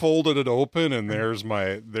I folded it open, and there's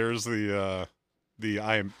the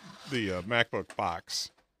MacBook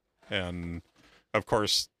box. And of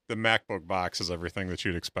course the MacBook box is everything that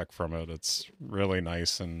you'd expect from it. It's really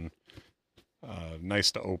nice and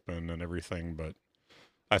nice to open and everything. But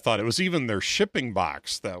I thought it was even their shipping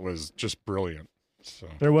box that was just brilliant. So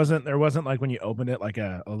there wasn't like when you opened it, like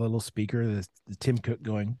a little speaker, the Tim Cook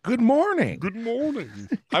going, "Good morning." Good morning.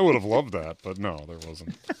 I would have loved that, but no, there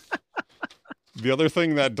wasn't. The other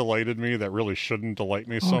thing that delighted me, that really shouldn't delight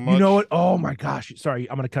me so much. You know what? Oh my gosh. Sorry,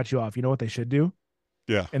 I'm going to cut you off. You know what they should do?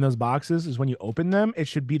 Yeah. In those boxes is when you open them, it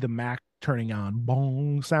should be the Mac turning on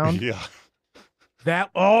bong sound. Yeah.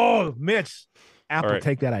 Mitch, Apple,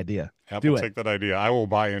 take that idea. Apple, take that idea. I will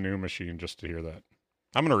buy a new machine just to hear that.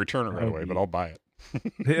 I'm going to return it right away, but I'll buy it.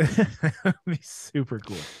 That'd be super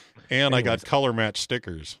cool. And I got color match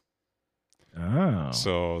stickers. Oh.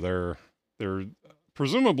 So they're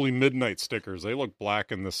presumably midnight stickers. They look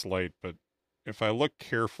black in this light, but if I look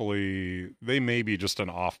carefully, they may be just an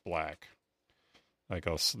off black, like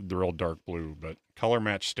the real dark blue. But color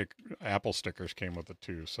match Apple stickers came with it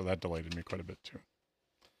too, so that delighted me quite a bit too.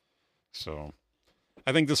 So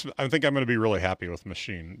I think I'm going to be really happy with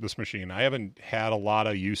this machine. I haven't had a lot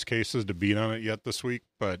of use cases to beat on it yet this week,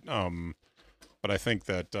 but I think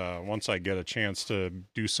that once I get a chance to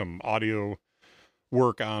do some audio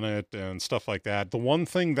work on it and stuff like that, the one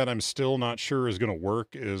thing that I'm still not sure is going to work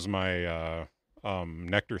is my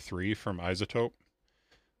Nectar 3 from iZotope.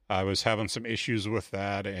 I was having some issues with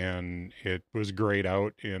that, and it was grayed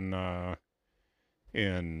out in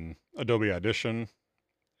Adobe Audition,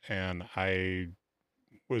 and I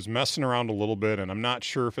was messing around a little bit, and I'm not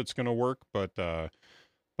sure if it's going to work, but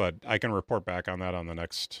I can report back on that on the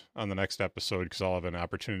next episode, because I'll have an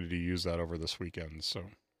opportunity to use that over this weekend. So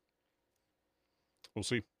we'll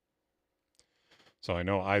see. So I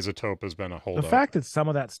know Isotope has been a holdout. The fact that some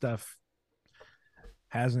of that stuff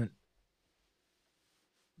hasn't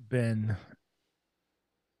been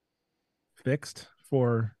fixed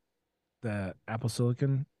for the Apple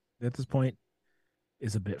Silicon at this point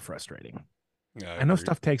is a bit frustrating. Yeah, I know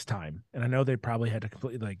stuff takes time, and I know they probably had to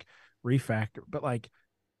completely like refactor, but like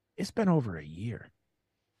it's been over a year.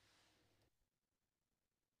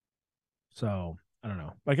 So I don't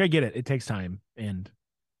know. Like I get it. It takes time, and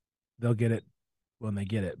they'll get it when they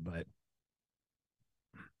get it, but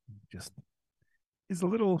just is a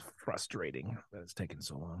little frustrating that it's taken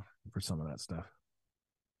so long for some of that stuff.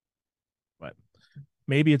 But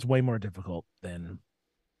maybe it's way more difficult than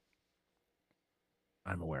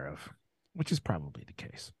I'm aware of, which is probably the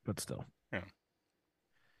case, but still. Yeah.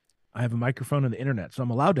 I have a microphone and the internet, so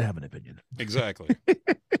I'm allowed to have an opinion. Exactly.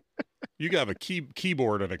 You have a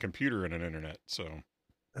keyboard and a computer and an internet, so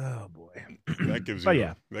oh boy, that gives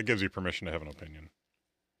you that gives you permission to have an opinion.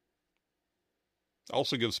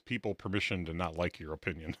 Also gives people permission to not like your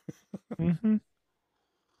opinion. Mm-hmm.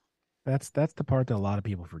 That's the part that a lot of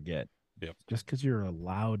people forget. Yep. Just because you're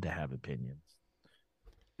allowed to have opinions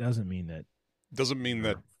doesn't mean that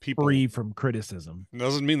people free from criticism.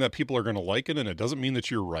 Doesn't mean that people are going to like it, and it doesn't mean that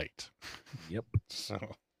you're right. Yep. So,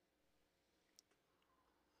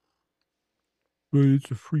 but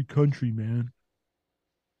it's a free country, man.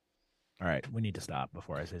 All right, we need to stop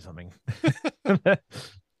before I say something.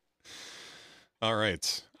 all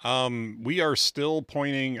right. We are still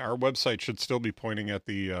pointing. Our website should still be pointing at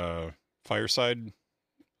the Fireside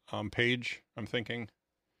page, I'm thinking.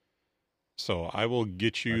 So I will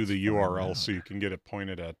get you the URL so you can get it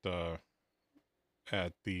pointed at the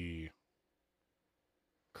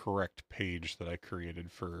correct page that I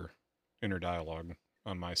created for Inner Dialogue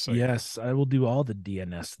on my site. Yes, I will do all the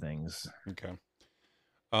DNS things. Okay.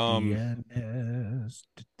 DNS.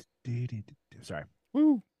 Sorry.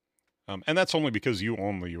 Woo. And that's only because you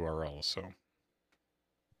own the URL, so.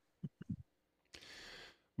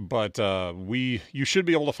 But you should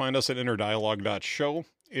be able to find us at innerdialogue.show.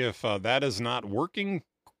 If that is not working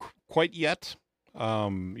quite yet,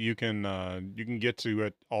 you can get to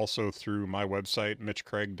it also through my website,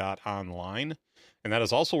 mitchcraig.online, and that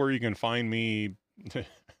is also where you can find me.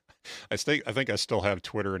 I think I still have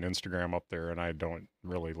Twitter and Instagram up there, and I don't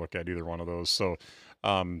really look at either one of those. So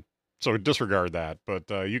disregard that. But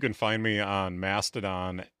you can find me on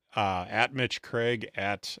Mastodon at Mitch Craig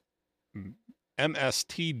at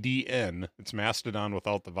MSTDN. It's Mastodon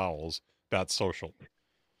without the vowels. .social.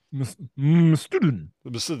 Student.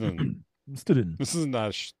 This is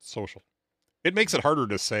not social. It makes it harder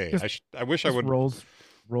to say. I wish I would.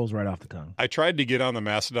 Rolls right off the tongue. I tried to get on the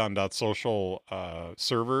Mastodon.social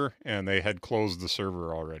server, and they had closed the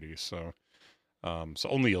server already. So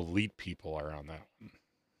only elite people are on that one.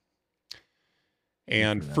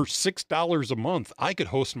 And for $6 a month, I could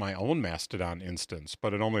host my own Mastodon instance,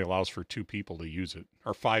 but it only allows for 2 people to use it,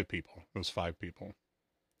 or 5 people. It was 5 people.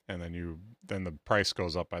 And then the price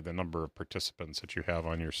goes up by the number of participants that you have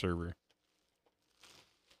on your server.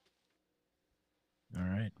 All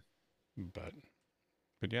right. But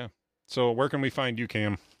yeah. So where can we find you,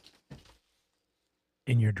 Cam?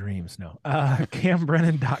 In your dreams, no.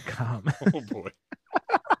 CamBrennan.com. Oh boy.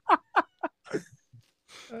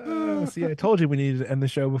 See, I told you we needed to end the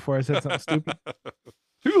show before I said something stupid.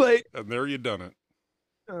 Too late. And there you done it.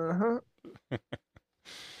 Uh-huh.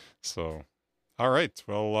 So, all right.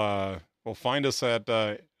 Well, we'll find us at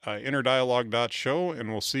innerdialogue.show, and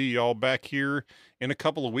we'll see y'all back here in a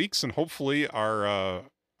couple of weeks, and hopefully our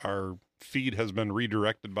feed has been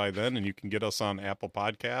redirected by then, and you can get us on Apple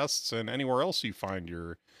Podcasts and anywhere else you find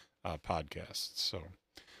your podcasts. So,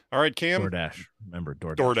 all right, Cam. DoorDash. Remember,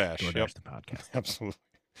 DoorDash. DoorDash, yep. The podcast. Absolutely.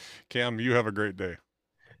 Cam, you have a great day.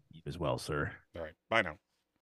 You as well, sir. All right. Bye now.